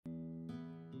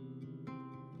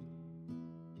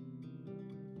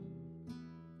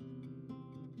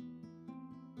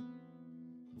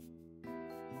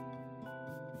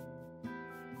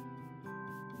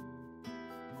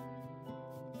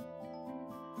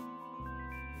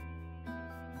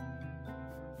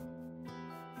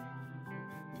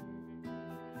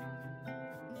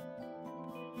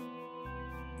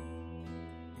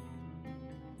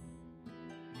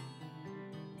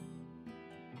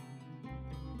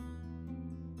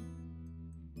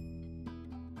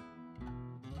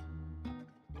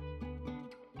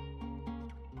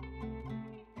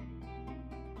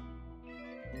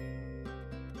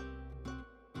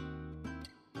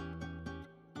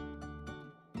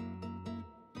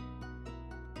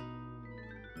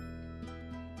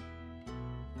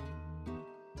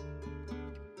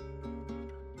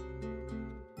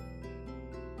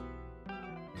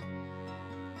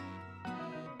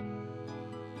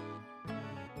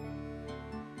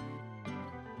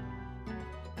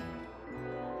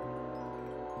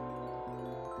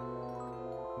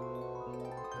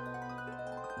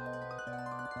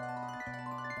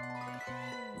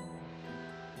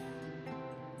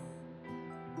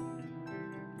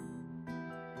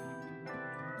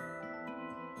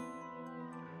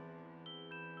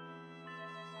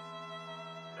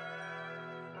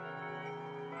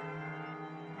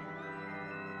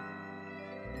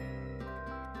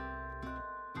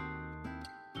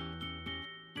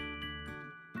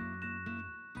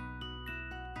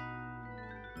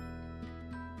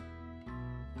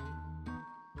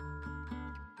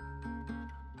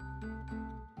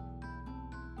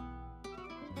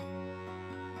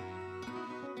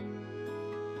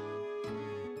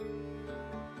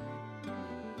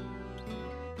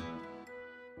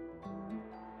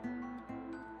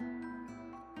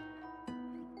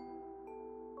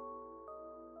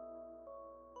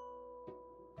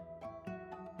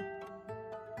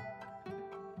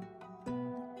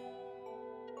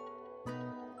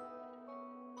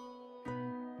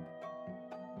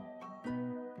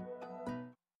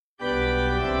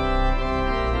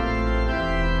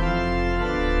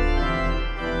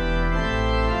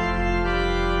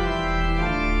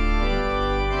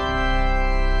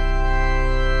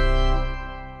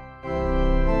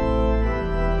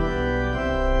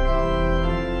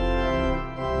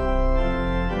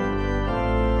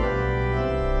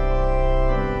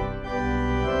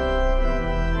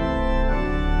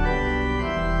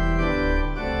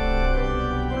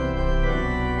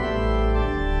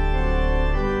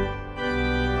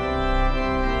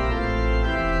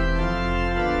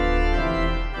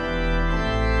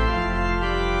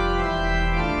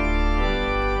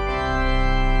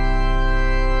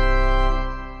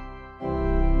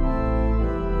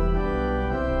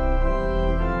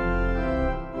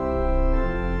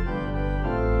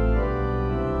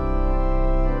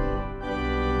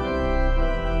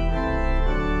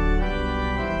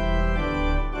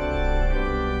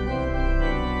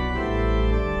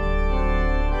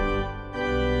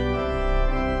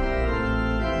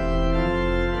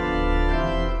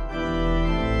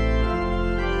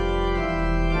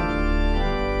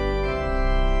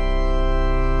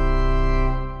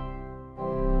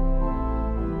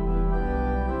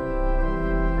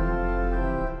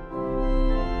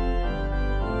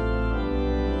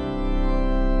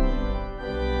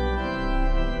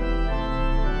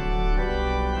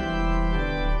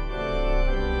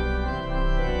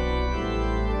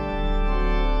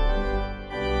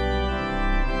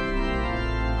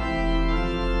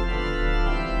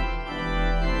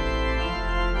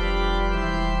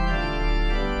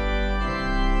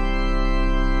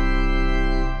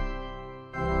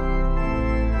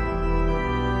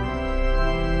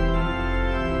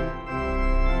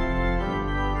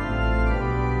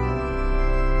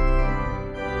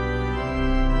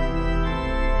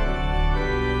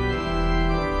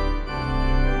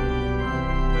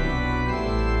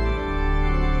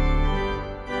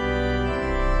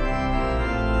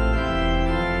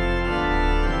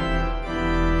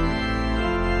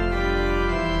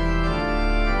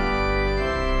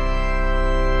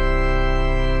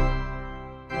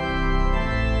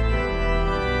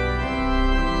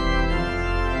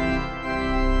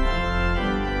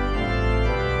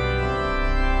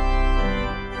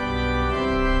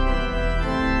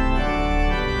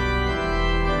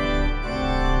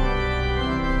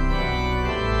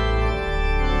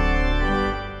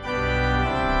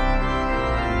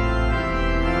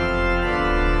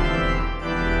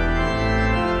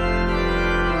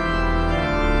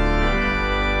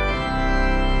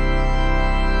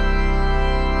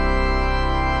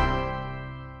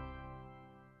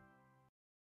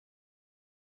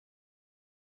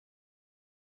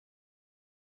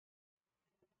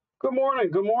Good morning.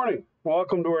 Good morning.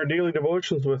 Welcome to our daily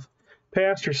devotions with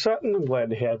Pastor Sutton. I'm glad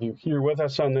to have you here with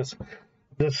us on this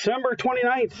December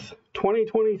 29th,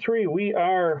 2023. We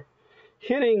are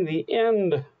hitting the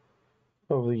end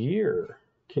of the year.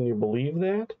 Can you believe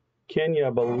that? Can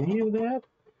you believe that?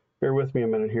 Bear with me a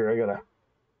minute here. I got to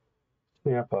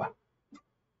snap a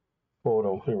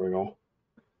photo. Here we go.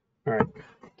 All right.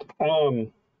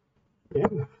 Yeah,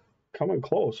 coming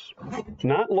close.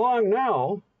 Not long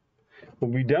now.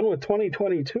 We'll be done with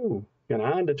 2022 and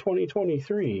on to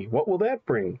 2023. What will that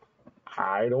bring?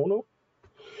 I don't know.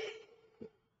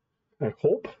 I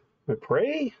hope, I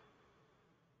pray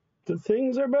that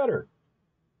things are better.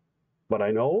 But I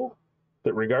know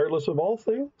that regardless of all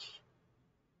things,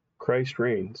 Christ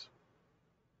reigns.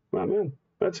 Amen.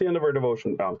 That's the end of our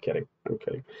devotion. No, I'm kidding.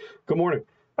 Good morning.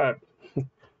 I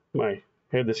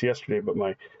had this yesterday, but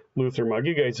my Luther mug.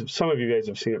 Some of you guys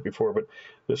have seen it before, but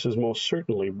this is most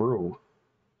certainly brew.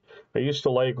 I used to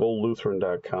like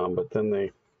oldlutheran.com, but then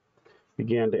they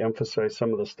began to emphasize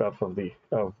some of the stuff of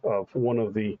one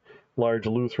of the large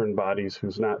Lutheran bodies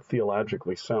who's not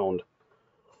theologically sound.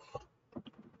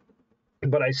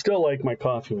 But I still like my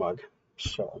coffee mug.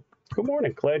 So, good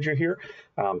morning. Glad you're here.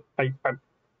 I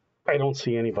don't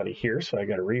see anybody here, so I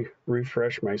got to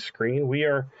refresh my screen. We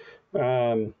are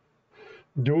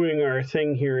doing our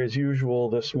thing here as usual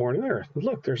this morning.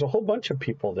 Look, there's a whole bunch of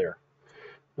people there.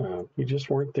 You just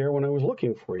weren't there when I was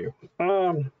looking for you.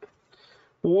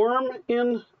 Warm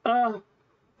in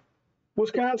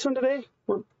Wisconsin today.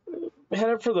 We're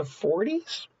headed for the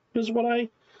 40s, is what I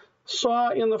saw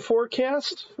in the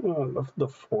forecast. The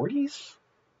 40s?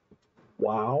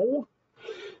 Wow.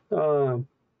 I'm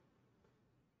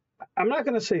not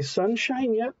going to say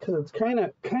sunshine yet because it's kind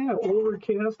of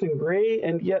overcast and gray,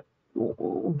 and yet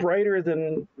brighter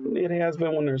than it has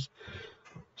been when there's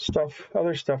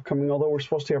other stuff coming, although we're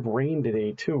supposed to have rain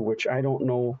today too, which I don't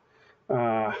know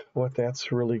what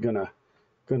that's really gonna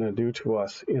do to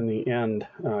us in the end,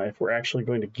 if we're actually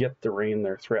going to get the rain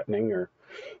they're threatening or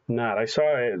not. I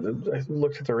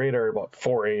looked at the radar about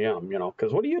 4 a.m.,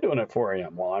 because what are you doing at 4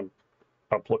 a.m.? Well, I'm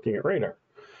up looking at radar.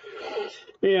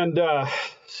 And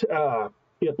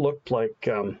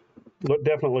it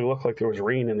definitely looked like there was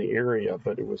rain in the area,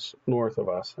 but it was north of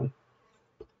us. And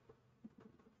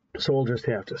so we'll just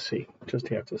have to see.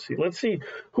 Let's see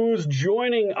who's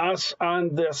joining us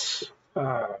on this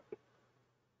 29th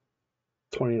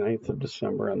of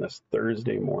December on this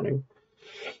Thursday morning.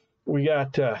 We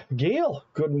got Gail.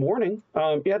 Good morning.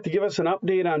 You have to give us an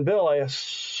update on Bill. I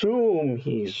assume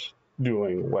he's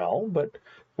doing well, but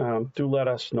do let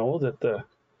us know that the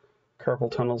carpal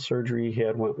tunnel surgery he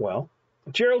had went well.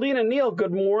 Geraldine and Neil,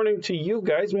 good morning to you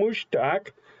guys.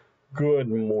 Mushtak, good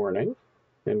morning.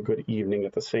 And good evening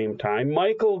at the same time.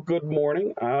 Michael, good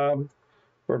morning.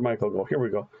 Where'd Michael go? Here we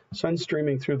go. Sun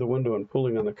streaming through the window and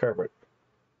pooling on the carpet.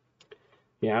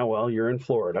 Yeah, well, you're in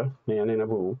Florida, man in a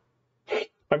boo.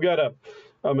 I've got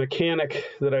a mechanic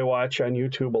that I watch on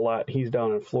YouTube a lot. He's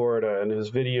down in Florida, and his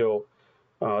video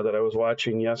that I was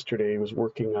watching yesterday, he was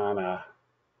working on a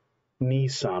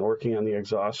Nissan, working on the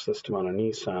exhaust system on a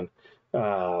Nissan.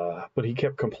 But he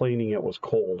kept complaining it was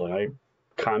cold, and I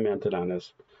commented on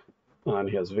his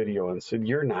video and said,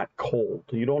 "You're not cold.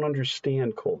 You don't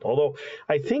understand cold." Although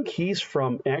I think he's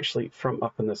from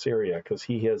up in this area because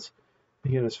he and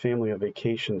his family have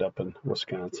vacationed up in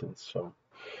Wisconsin. So,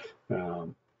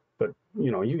 but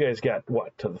you guys got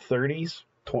what to the 30s,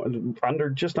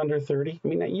 just under 30. I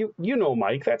mean, you know,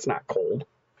 Mike, that's not cold.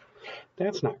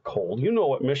 That's not cold. You know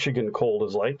what Michigan cold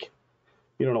is like.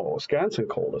 You don't know what Wisconsin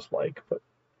cold is like. But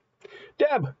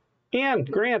Deb, Ann,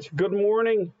 Grant, good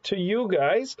morning to you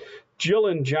guys. Jill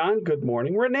and John, good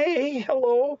morning. Renee,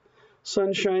 hello.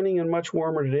 Sun shining and much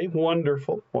warmer today.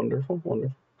 Wonderful.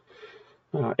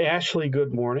 Ashley,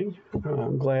 good morning.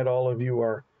 I'm glad all of you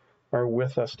are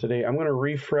with us today. I'm going to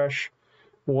refresh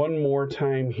one more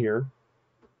time here.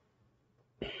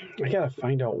 I got to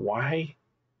find out why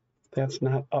that's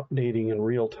not updating in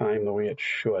real time the way it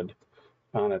should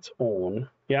on its own.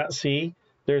 Yeah, see?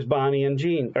 There's Bonnie and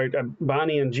Jeannie,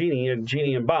 and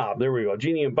Jeannie and Bob. There we go.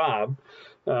 Jeannie and Bob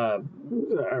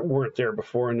weren't there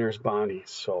before, and there's Bonnie.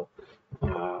 So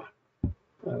I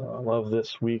love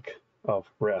this week of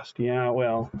rest. Yeah,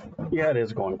 it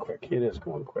is going quick.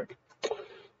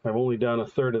 I've only done a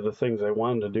third of the things I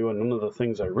wanted to do and none of the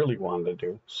things I really wanted to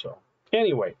do. So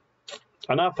anyway,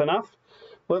 enough.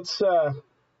 Let's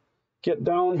get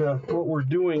down to what we're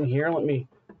doing here. Let me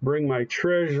bring my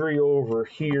treasury over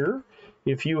here.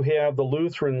 If you have the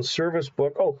Lutheran Service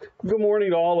Book, good morning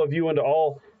to all of you and to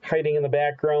all hiding in the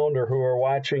background or who are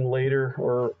watching later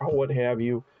or what have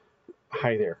you.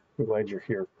 Hi there. I'm glad you're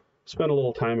here. spend a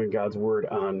little time in God's Word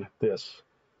on this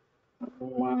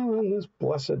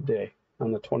blessed day,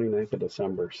 on the 29th of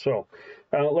December. So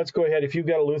let's go ahead. If you've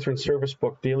got a Lutheran service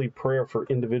book, Daily Prayer for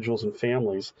Individuals and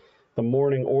Families, the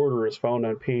morning order is found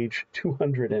on page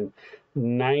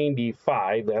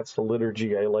 295. That's the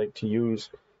liturgy I like to use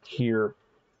here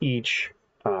each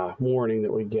morning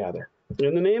that we gather.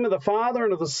 In the name of the Father,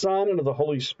 and of the Son, and of the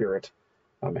Holy Spirit.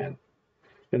 Amen.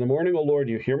 In the morning, O Lord,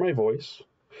 you hear my voice.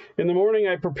 In the morning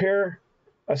I prepare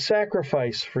a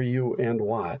sacrifice for you and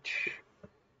watch.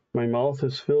 My mouth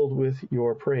is filled with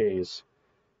your praise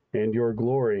and your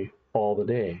glory all the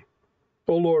day.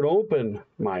 O Lord, open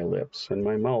my lips, and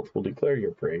my mouth will declare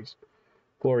your praise.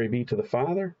 Glory be to the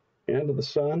Father, and to the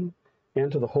Son,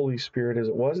 and to the Holy Spirit, as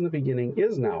it was in the beginning,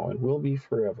 is now, and will be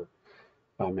forever.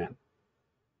 Amen.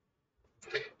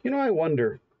 You know, I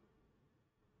wonder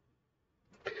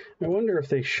if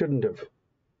they shouldn't have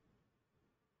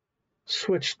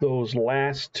switched those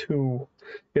last two.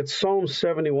 It's Psalm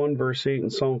 71, verse 8,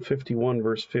 and Psalm 51,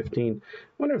 verse 15. I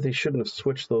wonder if they shouldn't have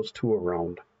switched those two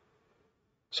around.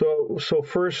 So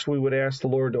first we would ask the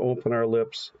Lord to open our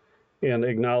lips and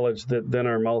acknowledge that then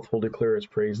our mouth will declare his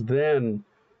praise. Then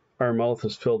our mouth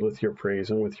is filled with your praise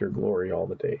and with your glory all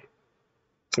the day.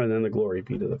 And then the glory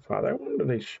be to the Father. I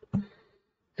wonder if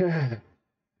they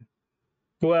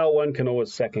well, one can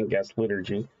always second guess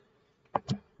liturgy.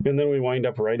 And then we wind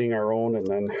up writing our own, and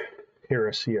then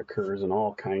heresy occurs and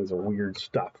all kinds of weird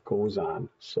stuff goes on.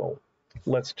 So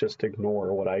let's just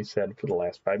ignore what I said for the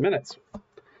last 5 minutes.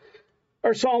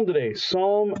 Our psalm today,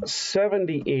 Psalm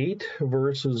 78,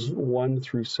 verses 1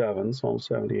 through 7. Psalm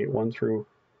 78, 1 through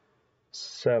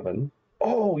 7.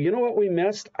 Oh, you know what we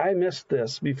missed? I missed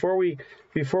this. Before we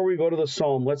go to the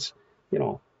psalm, let's,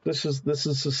 this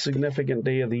is a significant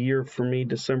day of the year for me,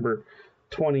 December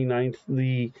 29th,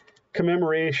 the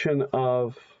commemoration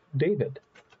of David,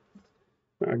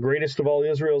 greatest of all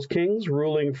Israel's kings,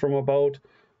 ruling from about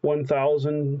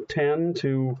 1010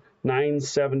 to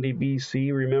 970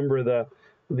 BC. Remember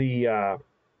the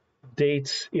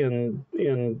dates in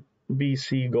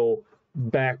BC go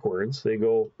backwards. They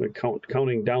go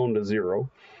counting down to zero.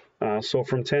 So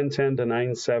from 1010 to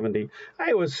 970.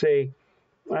 I would say,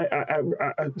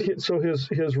 so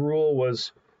his rule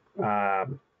was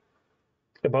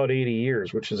about 80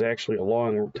 years, which is actually a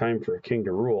long time for a king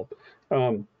to rule.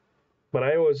 But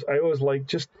I always like,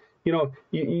 just,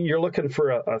 you're looking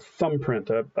for a thumbprint,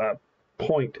 a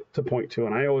point to point to.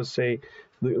 And I always say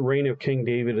the reign of King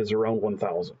David is around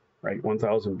 1000, right?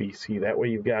 1000 BC. That way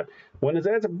you've got,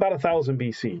 that's about 1000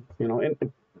 BC,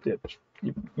 and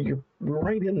you're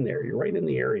right in there. You're right in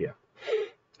the area.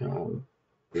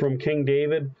 From King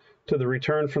David to the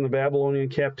return from the Babylonian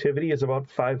captivity is about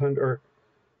 500,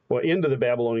 into the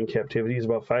Babylonian captivity is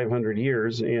about 500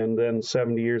 years, and then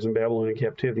 70 years in Babylonian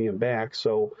captivity and back.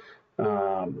 So,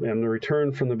 and the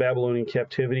return from the Babylonian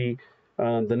captivity,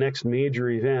 the next major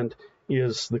event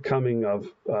is the coming of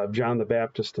John the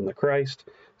Baptist and the Christ.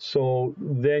 So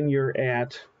then you're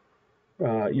at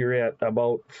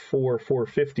about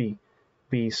 450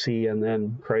 BC, and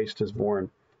then Christ is born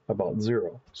about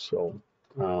 0. So,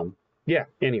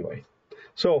 anyway.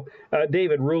 So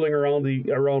David ruling around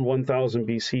 1000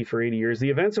 BC for 80 years. The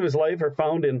events of his life are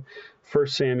found in 1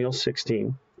 Samuel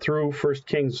 16 through 1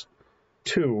 Kings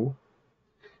 2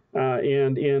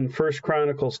 and in 1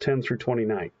 Chronicles 10 through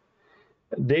 29.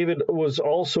 David was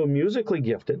also musically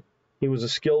gifted. He was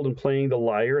skilled in playing the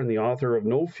lyre and the author of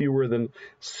no fewer than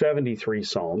 73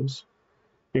 psalms,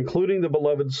 including the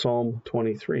beloved Psalm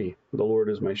 23, "The Lord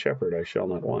is my shepherd, I shall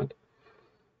not want."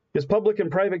 His public and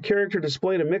private character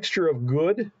displayed a mixture of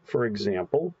good, for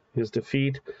example, his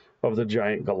defeat of the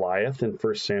giant Goliath in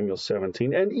 1 Samuel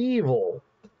 17, and evil,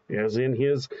 as in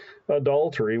his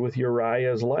adultery with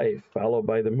Uriah's life, followed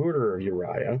by the murder of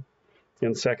Uriah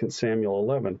in 2 Samuel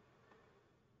 11.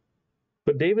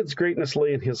 But David's greatness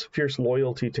lay in his fierce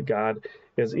loyalty to God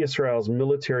as Israel's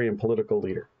military and political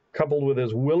leader, coupled with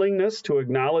his willingness to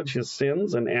acknowledge his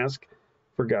sins and ask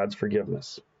for God's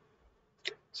forgiveness.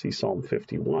 See Psalm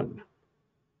 51.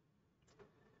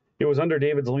 It was under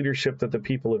David's leadership that the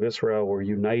people of Israel were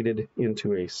united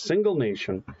into a single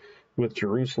nation with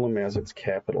Jerusalem as its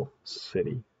capital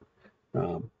city.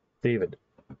 David,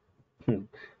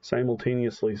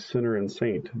 simultaneously sinner and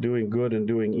saint, doing good and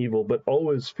doing evil, but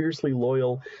always fiercely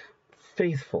loyal,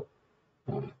 faithful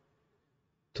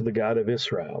to the God of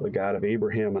Israel, the God of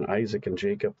Abraham and Isaac and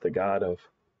Jacob, the God of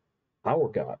our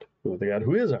God, the God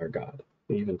who is our God,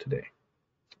 even today.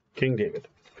 King David.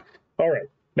 All right,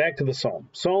 back to the Psalm.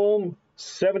 Psalm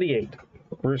 78,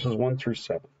 verses 1 through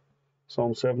 7.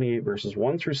 Psalm 78, verses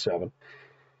 1 through 7.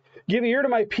 Give ear to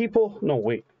my people. No,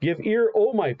 wait. Give ear,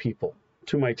 O my people,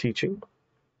 to my teaching.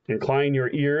 Incline your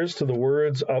ears to the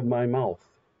words of my mouth.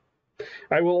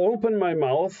 I will open my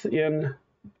mouth in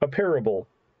a parable.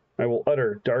 I will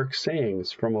utter dark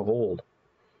sayings from of old.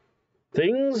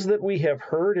 Things that we have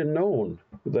heard and known,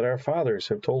 that our fathers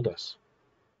have told us.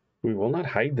 We will not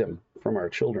hide them from our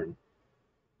children,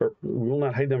 or we will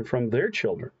not hide them from their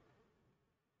children,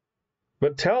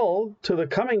 but tell to the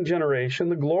coming generation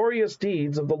the glorious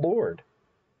deeds of the Lord,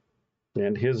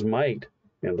 and his might,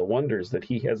 and the wonders that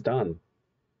he has done.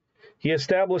 He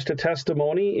established a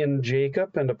testimony in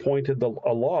Jacob and appointed a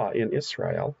law in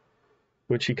Israel,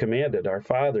 which he commanded our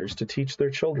fathers to teach their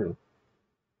children,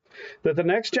 that the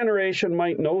next generation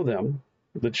might know them,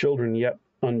 the children yet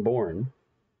unborn,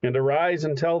 and arise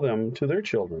and tell them to their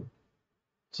children,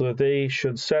 so that they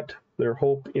should set their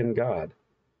hope in God,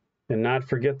 and not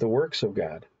forget the works of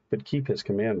God, but keep his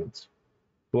commandments.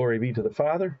 Glory be to the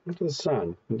Father, and to the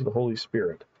Son, and to the Holy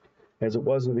Spirit, as it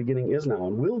was in the beginning, is now,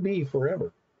 and will be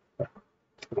forever.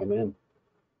 Amen.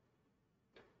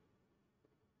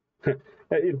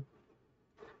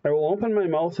 I will open my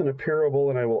mouth in a parable,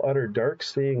 and I will utter dark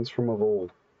sayings from of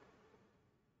old.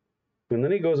 And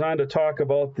then he goes on to talk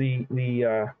about the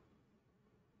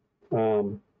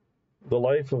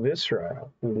life of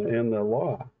Israel and the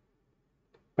law.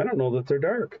 I don't know that they're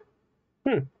dark.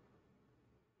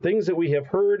 Things that we have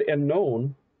heard and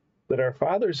known, that our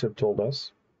fathers have told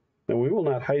us, and we will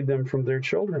not hide them from their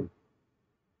children,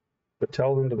 but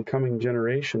tell them to the coming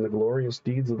generation the glorious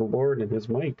deeds of the Lord and his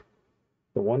might,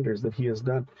 the wonders that he has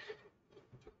done.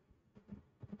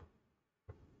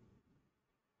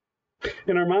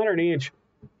 In our modern age,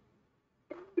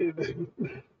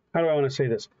 how do I want to say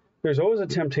this? There's always a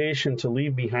temptation to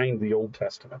leave behind the Old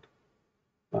Testament.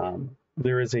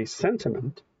 There is a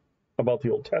sentiment about the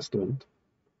Old Testament,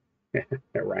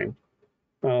 that rhymed,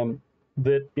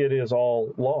 that it is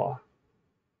all law.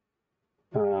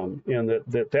 And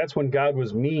that's when God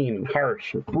was mean and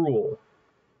harsh and cruel.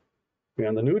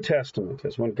 And the New Testament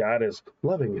is when God is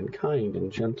loving and kind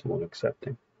and gentle and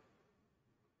accepting.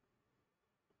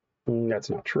 That's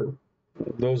not true.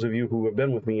 Those of you who have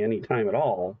been with me any time at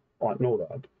all ought to know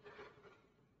that.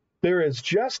 There is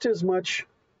just as much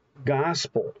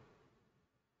gospel.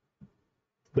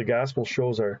 The gospel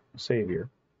shows our Savior,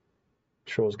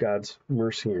 shows God's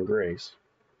mercy and grace,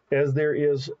 as there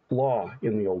is law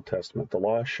in the Old Testament. The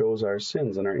law shows our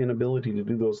sins and our inability to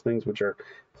do those things which are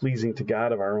pleasing to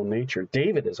God of our own nature.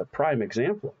 David is a prime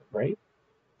example of it, right?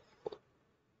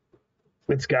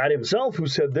 It's God himself who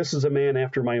said, "This is a man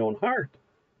after my own heart."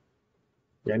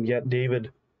 And yet David,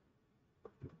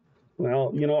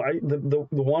 well, the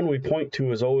one we point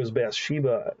to is always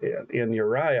Bathsheba and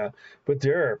Uriah, but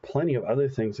there are plenty of other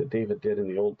things that David did in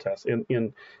the Old Testament,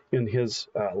 in his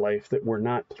life, that were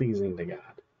not pleasing to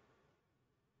God.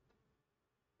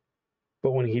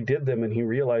 But when he did them and he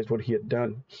realized what he had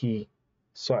done, he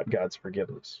sought God's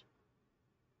forgiveness.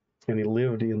 And he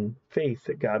lived in faith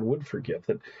that God would forgive,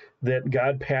 that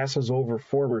God passes over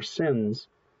former sins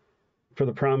for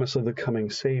the promise of the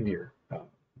coming Savior.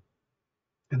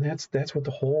 And that's what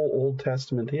the whole Old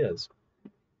Testament is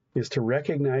to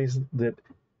recognize that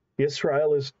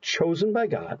Israel is chosen by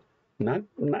God. Not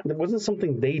it wasn't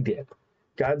something they did.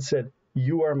 God said,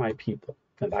 "You are my people,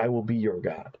 and I will be your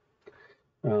God."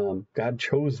 God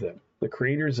chose them. The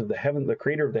creator of the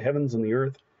heavens and the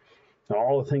earth, and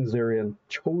all the things therein,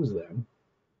 chose them,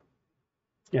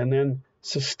 and then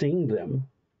sustained them,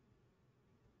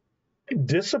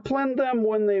 disciplined them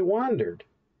when they wandered,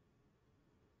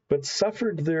 but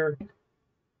suffered their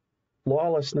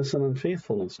lawlessness and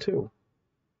unfaithfulness too.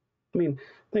 I mean,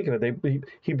 think of it.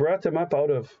 He brought them up out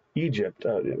of Egypt.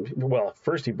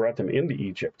 First he brought them into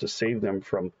Egypt to save them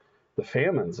from the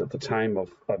famines at the time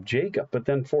of Jacob. But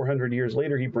then 400 years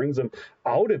later, he brings them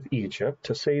out of Egypt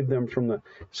to save them from the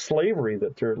slavery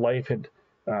that their life had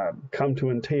come to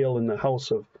entail in the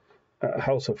house of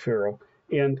Pharaoh.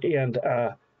 And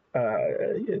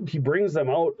he brings them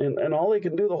out, and all they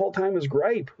can do the whole time is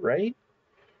gripe, right?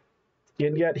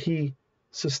 And yet he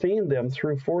sustained them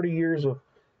through 40 years of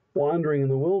wandering in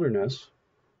the wilderness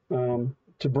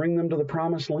to bring them to the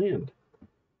promised land.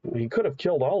 He could have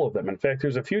killed all of them. In fact,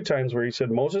 there's a few times where he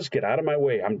said, "Moses, get out of my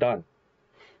way, I'm done."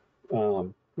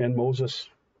 And Moses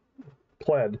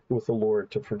pled with the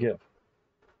Lord to forgive.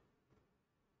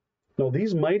 No,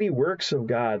 these mighty works of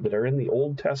God that are in the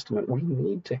Old Testament, we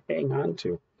need to hang on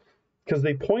to, because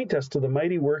they point us to the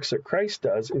mighty works that Christ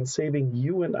does in saving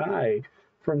you and I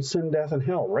from sin, death, and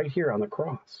hell, right here on the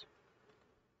cross.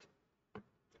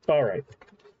 All right,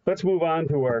 let's move on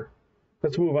to our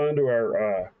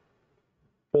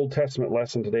Old Testament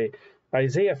lesson today.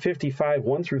 Isaiah 55,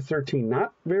 1 through 13,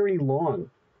 not very long.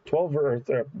 12 or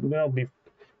well,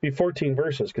 be 14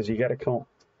 verses because you got to count.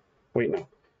 Wait, no.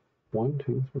 1,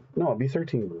 2, 3. No, it'll be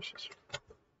 13 verses.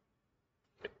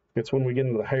 It's when we get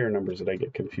into the higher numbers that I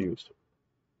get confused.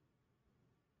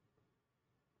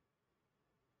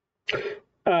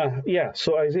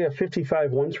 So Isaiah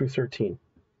 55, 1 through 13.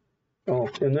 Oh,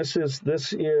 and this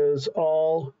is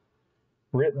all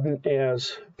written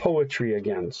as poetry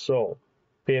again. So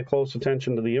pay a close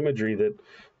attention to the imagery that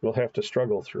we'll have to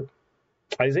struggle through.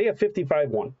 Isaiah 55,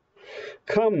 1.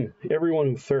 Come, everyone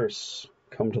who thirsts,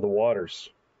 come to the waters.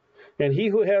 And he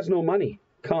who has no money,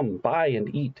 come, buy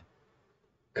and eat.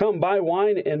 Come, buy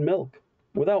wine and milk,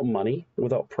 without money,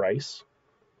 without price.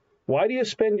 Why do you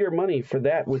spend your money for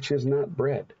that which is not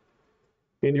bread,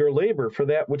 and your labor for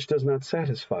that which does not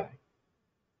satisfy?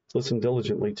 Listen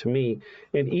diligently to me,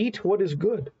 and eat what is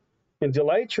good, and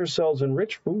delight yourselves in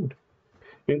rich food.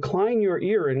 Incline your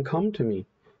ear and come to me.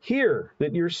 Hear,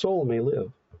 that your soul may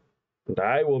live. And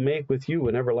I will make with you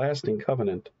an everlasting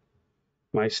covenant,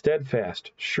 my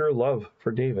steadfast, sure love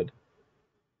for David.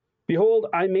 Behold,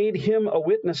 I made him a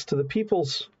witness to the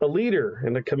peoples, a leader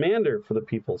and a commander for the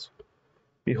peoples.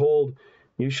 Behold,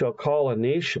 you shall call a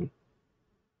nation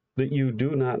that you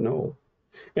do not know,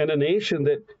 and a nation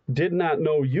that did not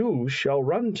know you shall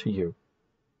run to you,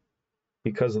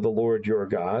 because of the Lord your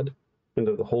God and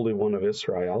of the Holy One of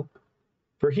Israel,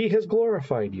 for he has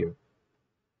glorified you.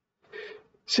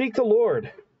 Seek the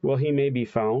Lord while he may be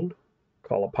found.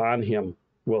 Call upon him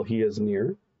while he is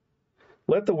near.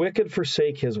 Let the wicked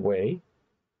forsake his way,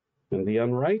 and the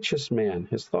unrighteous man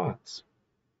his thoughts.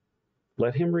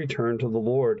 Let him return to the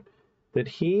Lord, that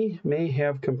he may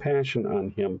have compassion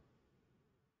on him,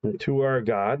 and to our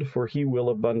God, for he will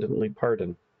abundantly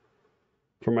pardon.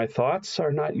 For my thoughts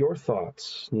are not your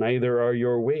thoughts, neither are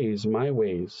your ways my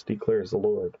ways, declares the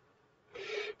Lord.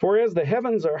 For as the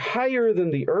heavens are higher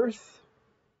than the earth,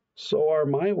 so are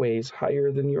my ways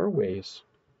higher than your ways,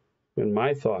 and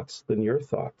my thoughts than your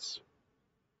thoughts.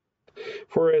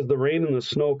 For as the rain and the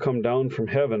snow come down from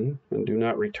heaven, and do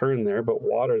not return there, but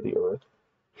water the earth,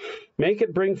 make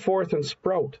it bring forth and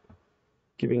sprout,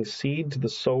 giving seed to the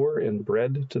sower and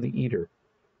bread to the eater,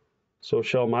 so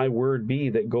shall my word be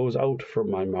that goes out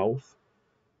from my mouth.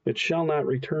 It shall not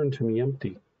return to me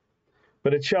empty,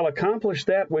 but it shall accomplish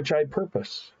that which I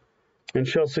purpose, and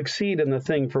shall succeed in the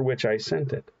thing for which I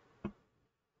sent it.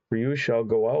 For you shall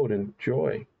go out in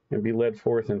joy, and be led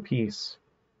forth in peace.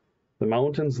 The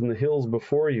mountains and the hills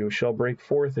before you shall break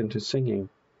forth into singing,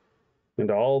 and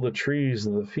all the trees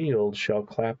of the field shall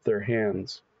clap their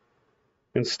hands.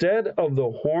 Instead of the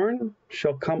horn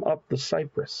shall come up the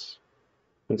cypress,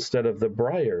 instead of the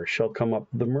brier shall come up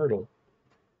the myrtle,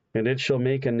 and it shall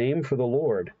make a name for the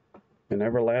Lord, an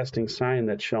everlasting sign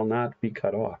that shall not be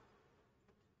cut off.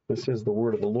 This is the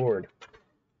word of the Lord.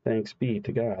 Thanks be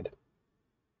to God.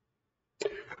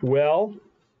 Well,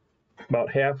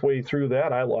 about halfway through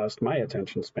that, I lost my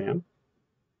attention span.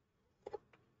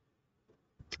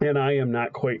 And I am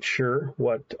not quite sure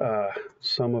what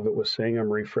some of it was saying.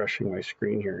 I'm refreshing my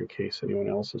screen here in case anyone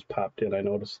else has popped in. I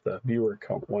noticed the viewer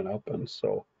count went up, and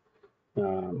so,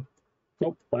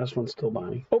 nope, last one's still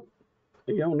Bonnie. Oh,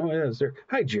 no, it is there.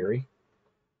 Hi, Jerry.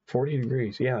 40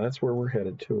 degrees. Yeah, that's where we're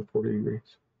headed to, 40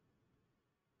 degrees.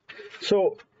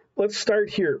 So let's start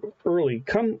here early.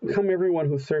 Come, everyone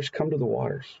who thirsts, come to the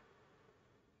waters.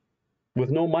 With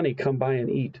no money, come buy and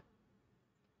eat.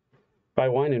 Buy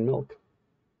wine and milk,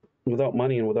 without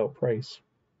money and without price.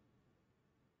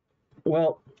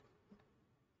 Well,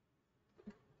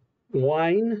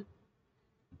 wine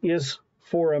is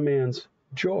for a man's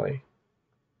joy.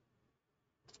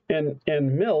 And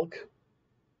milk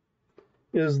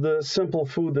is the simple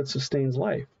food that sustains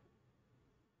life.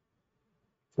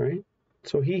 Right?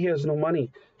 So he has no money.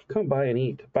 Come buy and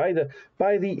eat. Buy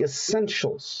the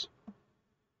essentials.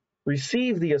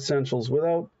 Receive the essentials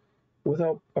without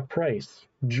a price.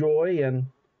 Joy and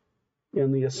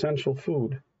the essential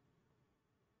food.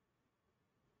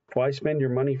 Why spend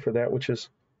your money for that which is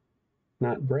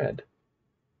not bread?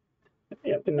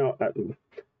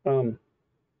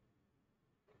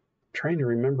 Trying to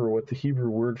remember what the Hebrew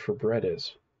word for bread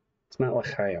is. It's not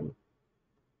l'chaim.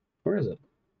 Where is it?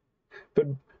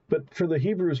 But for the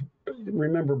Hebrews,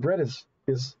 remember, bread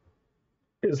is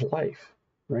life,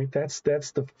 right? That's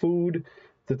the food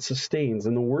that sustains.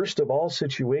 In the worst of all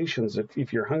situations,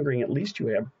 if you're hungry, at least you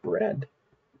have bread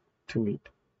to eat.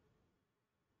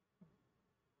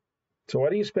 So why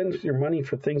do you spend your money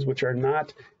for things which are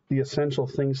not the essential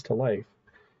things to life,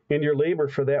 and your labor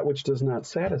for that which does not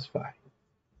satisfy?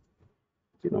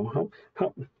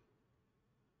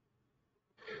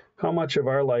 how much of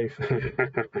our life,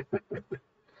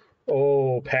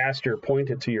 oh, pastor, point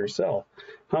it to yourself.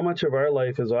 How much of our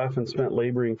life is often spent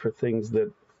laboring for things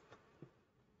that,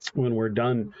 when we're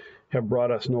done, have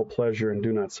brought us no pleasure and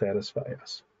do not satisfy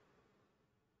us?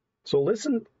 So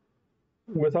listen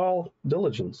with all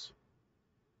diligence.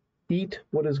 Eat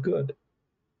what is good,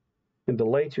 and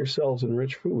delight yourselves in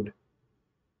rich food.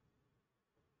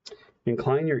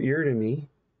 Incline your ear to me.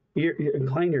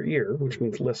 Incline your ear, which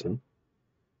means listen.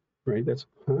 Right? That's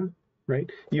right.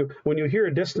 When you hear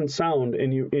a distant sound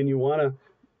and you want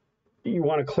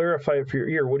to clarify it for your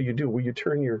ear, what do? Well, you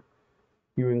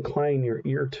incline your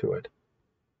ear to it.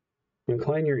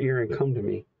 Incline your ear and come to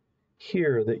me.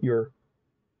 Hear that your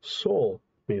soul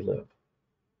may live.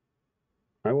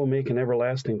 I will make an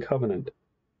everlasting covenant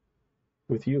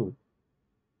with you.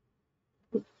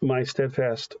 My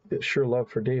steadfast, sure love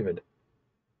for David.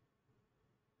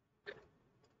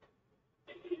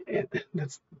 And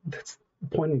that's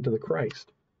pointing to the Christ,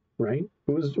 right?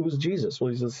 Who is Jesus?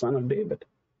 Well, he's the son of David,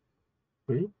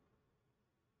 right?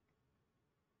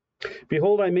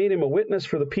 Behold, I made him a witness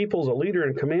for the peoples, a leader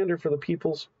and commander for the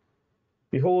peoples.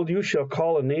 Behold, you shall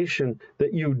call a nation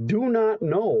that you do not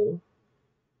know,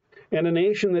 and a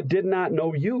nation that did not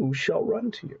know you shall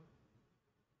run to you.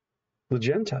 The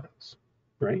Gentiles,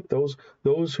 right?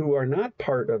 Those who are not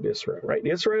part of Israel, right?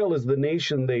 Israel is the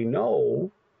nation they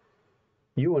know.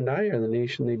 You and I are the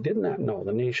nation they did not know,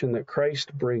 the nation that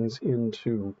Christ brings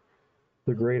into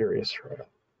the greater Israel.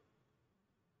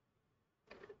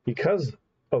 Because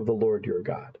of the Lord your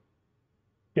God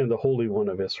and the Holy One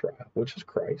of Israel, which is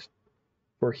Christ,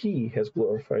 for he has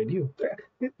glorified you.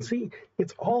 See,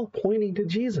 it's all pointing to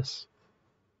Jesus.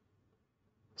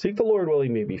 Seek the Lord while he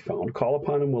may be found. Call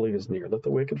upon him while he is near. Let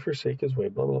the wicked forsake his way,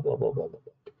 blah, blah, blah, blah, blah, blah.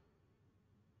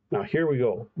 Now, here we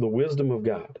go. The wisdom of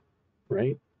God,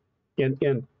 right?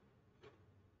 And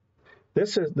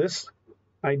this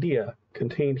idea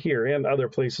contained here and other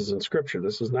places in Scripture.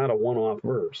 This is not a one-off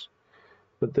verse,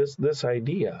 but this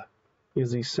idea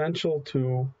is essential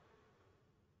to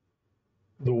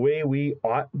the way we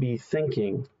ought be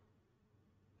thinking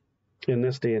in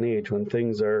this day and age when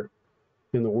things are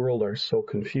in the world are so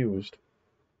confused.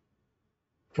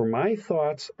 For my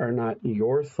thoughts are not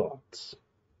your thoughts,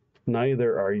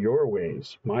 neither are your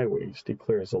ways my ways,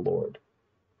 declares the Lord.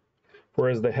 For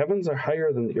as the heavens are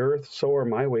higher than the earth, so are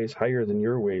my ways higher than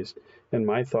your ways, and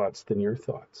my thoughts than your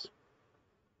thoughts.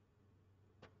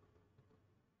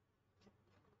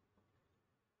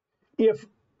 If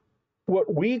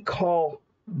what we call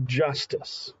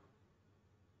justice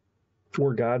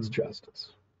were God's justice,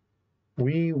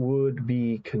 we would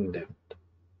be condemned.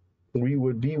 We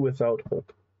would be without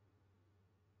hope,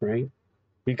 right?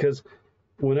 Because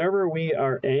whenever we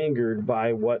are angered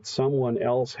by what someone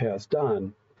else has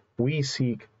done, we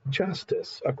seek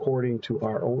justice according to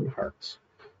our own hearts,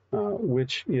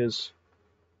 which is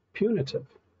punitive.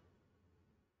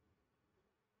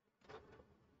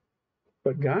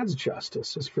 But God's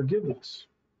justice is forgiveness.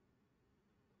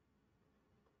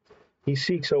 He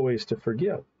seeks always to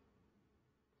forgive.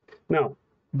 Now,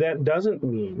 that doesn't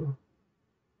mean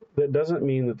that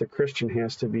the Christian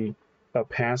has to be a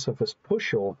pacifist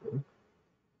pushover,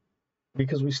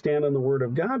 because we stand on the Word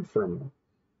of God firmly.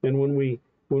 And when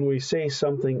we say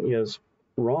something is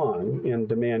wrong and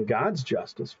demand God's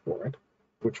justice for it,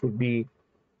 which would be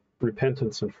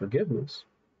repentance and forgiveness,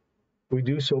 we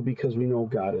do so because we know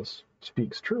God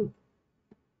speaks truth.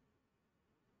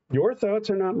 Your thoughts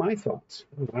are not my thoughts,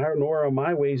 nor are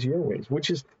my ways your ways, which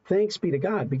is thanks be to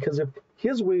God, because if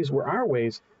his ways were our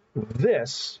ways,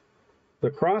 the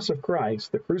cross of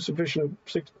Christ, the crucifixion,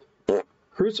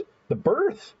 the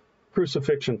birth,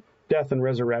 crucifixion, death, and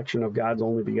resurrection of God's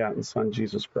only begotten Son,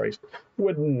 Jesus Christ,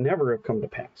 would never have come to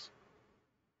pass.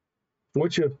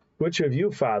 Which of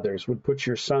you fathers would put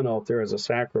your son out there as a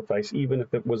sacrifice, even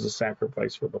if it was a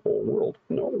sacrifice for the whole world?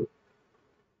 No,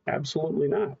 absolutely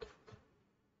not.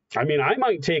 I mean, I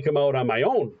might take him out on my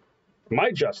own,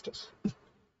 my justice.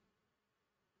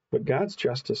 But God's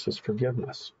justice is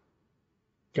forgiveness.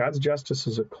 God's justice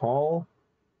is a call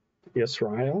to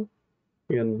Israel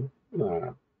in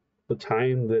the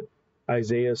time that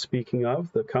Isaiah is speaking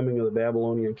of, the coming of the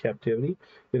Babylonian captivity.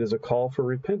 It is a call for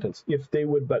repentance. If they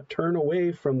would but turn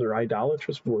away from their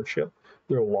idolatrous worship,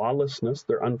 their lawlessness,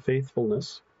 their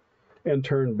unfaithfulness, and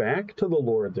turn back to the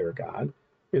Lord their God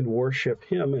and worship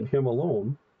him and him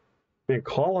alone, and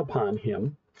call upon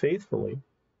him faithfully,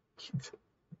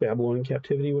 Babylonian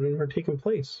captivity would have never taken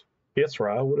place.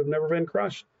 Israel would have never been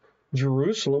crushed.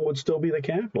 Jerusalem would still be the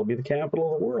capital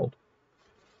of the world.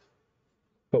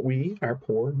 But we are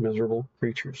poor, miserable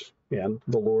creatures, and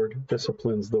the Lord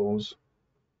disciplines those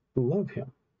who love him.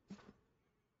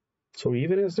 So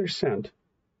even as they're sent,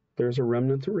 there's a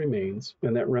remnant that remains,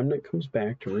 and that remnant comes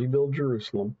back to rebuild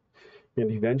Jerusalem.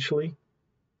 And eventually,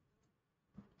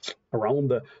 around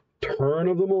the turn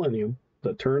of the millennium,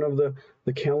 the turn of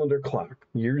the calendar clock,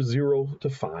 year 0 to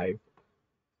 5,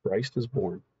 Christ is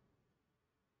born.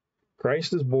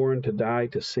 Christ is born to die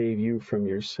to save you from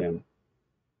your sin.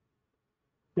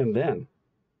 And then,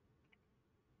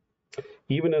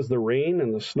 even as the rain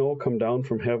and the snow come down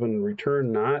from heaven and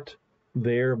return not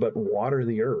there but water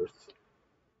the earth,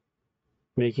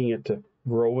 making it to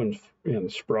grow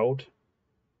and sprout,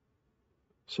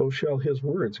 so shall his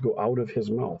words go out of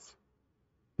his mouth,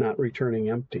 not returning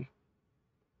empty,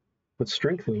 but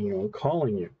strengthening you and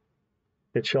calling you.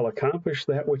 It shall accomplish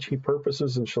that which he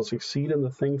purposes and shall succeed in the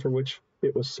thing for which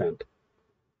it was sent,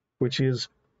 which is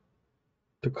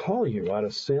to call you out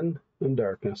of sin and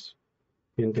darkness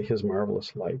into his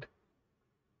marvelous light.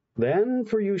 Then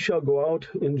for you shall go out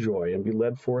in joy and be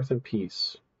led forth in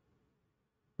peace.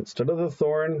 Instead of the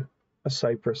thorn, a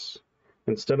cypress,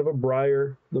 instead of a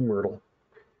briar, the myrtle.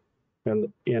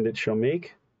 And it shall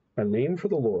make a name for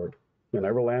the Lord, an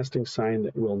everlasting sign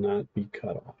that will not be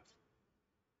cut off.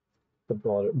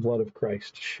 The blood of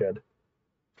Christ shed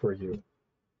for you.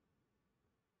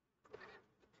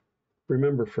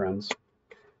 Remember, friends,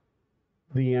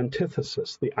 the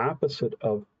antithesis, the opposite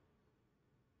of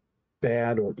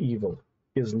bad or evil,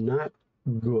 is not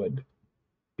good.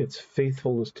 It's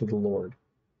faithfulness to the Lord,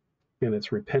 and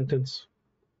it's repentance,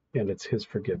 and it's his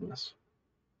forgiveness.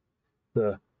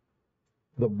 The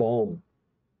balm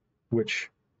which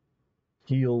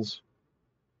heals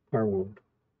our wound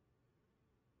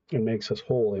and makes us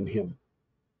whole in him,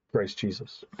 Christ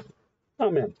Jesus.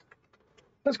 Amen.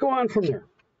 Let's go on from there.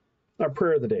 Our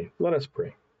prayer of the day. Let us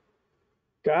pray.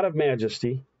 God of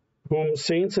majesty, whom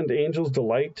saints and angels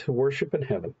delight to worship in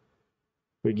heaven,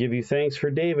 we give you thanks for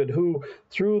David, who,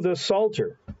 through the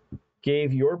Psalter,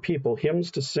 gave your people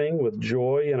hymns to sing with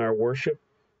joy in our worship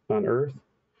on earth,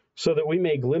 so that we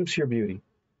may glimpse your beauty.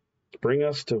 Bring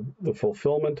us to the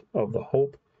fulfillment of the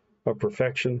hope of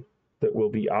perfection that will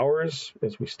be ours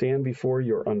as we stand before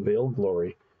your unveiled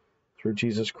glory. Through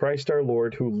Jesus Christ our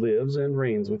Lord, who lives and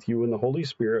reigns with you in the Holy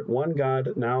Spirit, one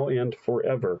God, now and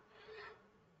forever.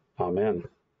 Amen.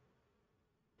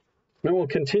 Now we'll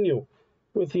continue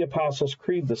with the Apostles'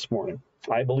 Creed this morning.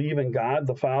 I believe in God,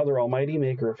 the Father Almighty,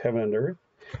 maker of heaven and earth,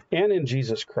 and in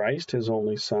Jesus Christ, his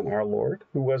only Son, our Lord,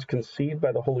 who was conceived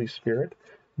by the Holy Spirit,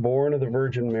 born of the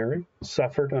Virgin Mary,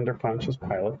 suffered under Pontius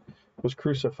Pilate, was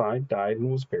crucified, died,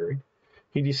 and was buried.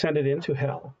 He descended into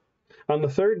hell. On the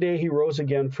third day he rose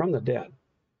again from the dead.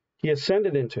 He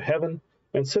ascended into heaven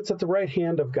and sits at the right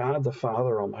hand of God the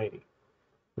Father Almighty.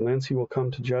 And thence he will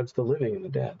come to judge the living and the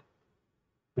dead.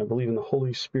 I believe in the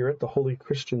Holy Spirit, the holy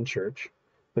Christian Church,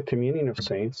 the communion of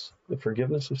saints, the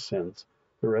forgiveness of sins,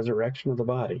 the resurrection of the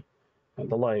body, and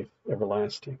the life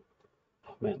everlasting.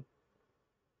 Amen.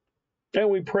 And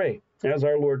we pray, as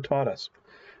our Lord taught us,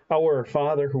 Our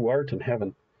Father who art in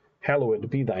heaven, hallowed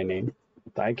be thy name.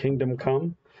 Thy kingdom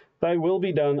come, thy will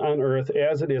be done on earth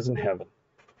as it is in heaven.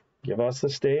 Give us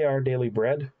this day our daily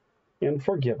bread, and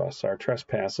forgive us our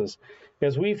trespasses,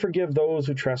 as we forgive those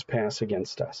who trespass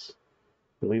against us.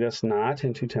 And lead us not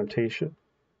into temptation,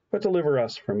 but deliver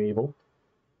us from evil.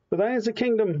 For thine is the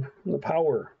kingdom, and the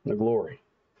power, and the glory,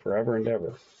 forever and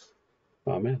ever.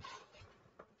 Amen.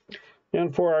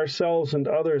 And for ourselves and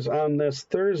others on this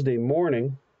Thursday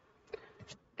morning,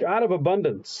 God of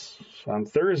abundance, on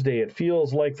Thursday it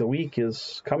feels like the week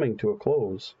is coming to a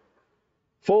close,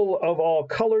 full of all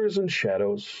colors and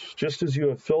shadows, just as you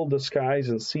have filled the skies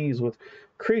and seas with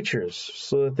creatures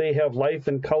so that they have life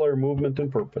and color, movement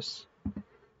and purpose.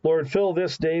 Lord, fill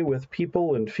this day with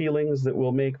people and feelings that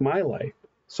will make my life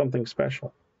something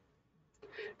special.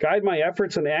 Guide my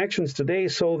efforts and actions today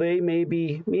so they may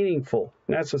be meaningful,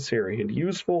 necessary, and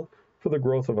useful for the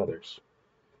growth of others.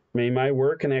 May my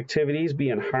work and activities be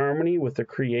in harmony with the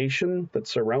creation that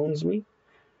surrounds me,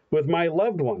 with my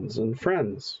loved ones and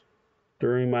friends.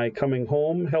 During my coming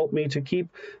home, help me to keep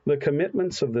the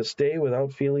commitments of this day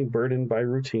without feeling burdened by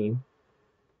routine.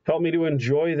 Help me to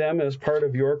enjoy them as part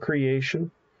of your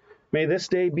creation. May this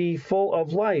day be full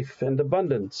of life and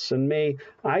abundance, and may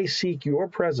I seek your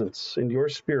presence and your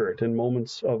spirit in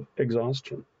moments of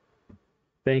exhaustion.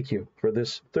 Thank you for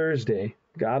this Thursday,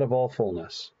 God of all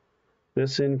fullness.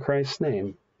 This in Christ's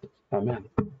name. Amen.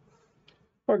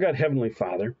 Our God, Heavenly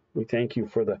Father, we thank you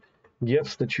for the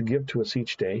gifts that you give to us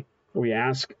each day. We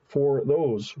ask for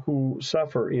those who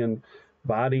suffer in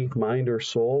body, mind, or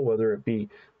soul, whether it be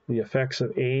the effects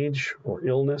of age or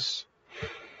illness,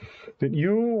 that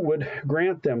you would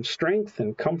grant them strength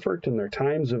and comfort in their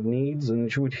times of needs, and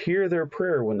that you would hear their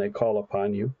prayer when they call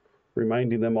upon you,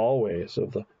 reminding them always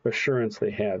of the assurance they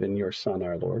have in your Son,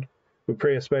 our Lord. We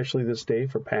pray especially this day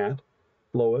for Pat,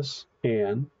 Lois,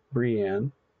 Ann,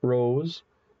 Brianne, Rose,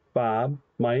 Bob,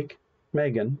 Mike,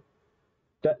 Megan,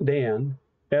 Dan,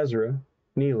 Ezra,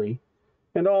 Neely,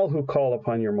 and all who call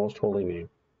upon your most holy name.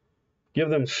 Give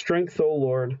them strength, O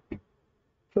Lord,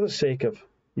 for the sake of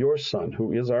your Son,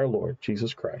 who is our Lord,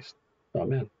 Jesus Christ.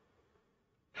 Amen.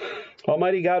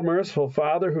 Almighty God, merciful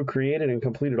Father, who created and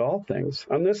completed all things,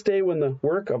 on this day when the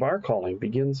work of our calling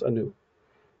begins anew,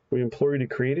 we implore you to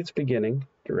create its beginning,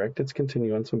 direct its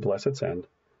continuance, and bless its end,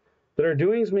 that our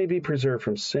doings may be preserved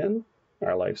from sin,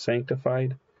 our life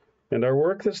sanctified, and our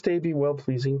work this day be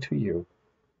well-pleasing to you,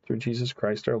 through Jesus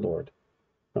Christ our Lord.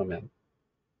 Amen.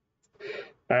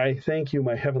 I thank you,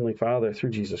 my heavenly Father,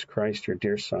 through Jesus Christ, your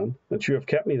dear Son, that you have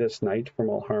kept me this night from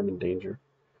all harm and danger.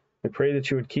 I pray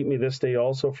that you would keep me this day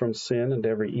also from sin and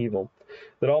every evil,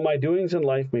 that all my doings in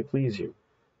life may please you.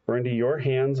 For into your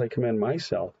hands I commend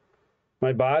myself,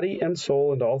 my body and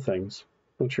soul and all things.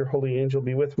 Let your holy angel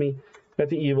be with me, that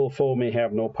the evil foe may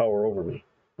have no power over me.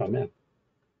 Amen.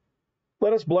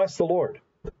 Let us bless the Lord.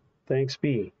 Thanks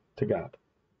be to God.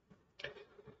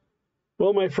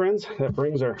 Well, my friends, that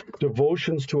brings our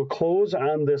devotions to a close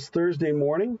on this Thursday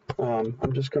morning.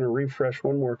 I'm just going to refresh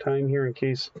one more time here in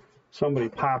case somebody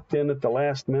popped in at the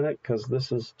last minute, because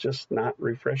this is just not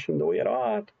refreshing the way it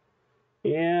ought.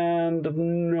 And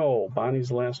no, Bonnie's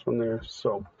the last one there.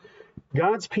 So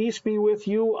God's peace be with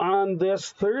you on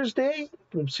this Thursday.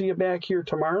 We'll see you back here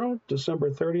tomorrow, December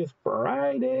 30th,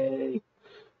 Friday,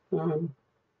 for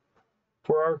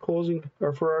our closing,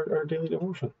 or for our daily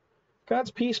devotion.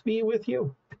 God's peace be with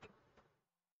you.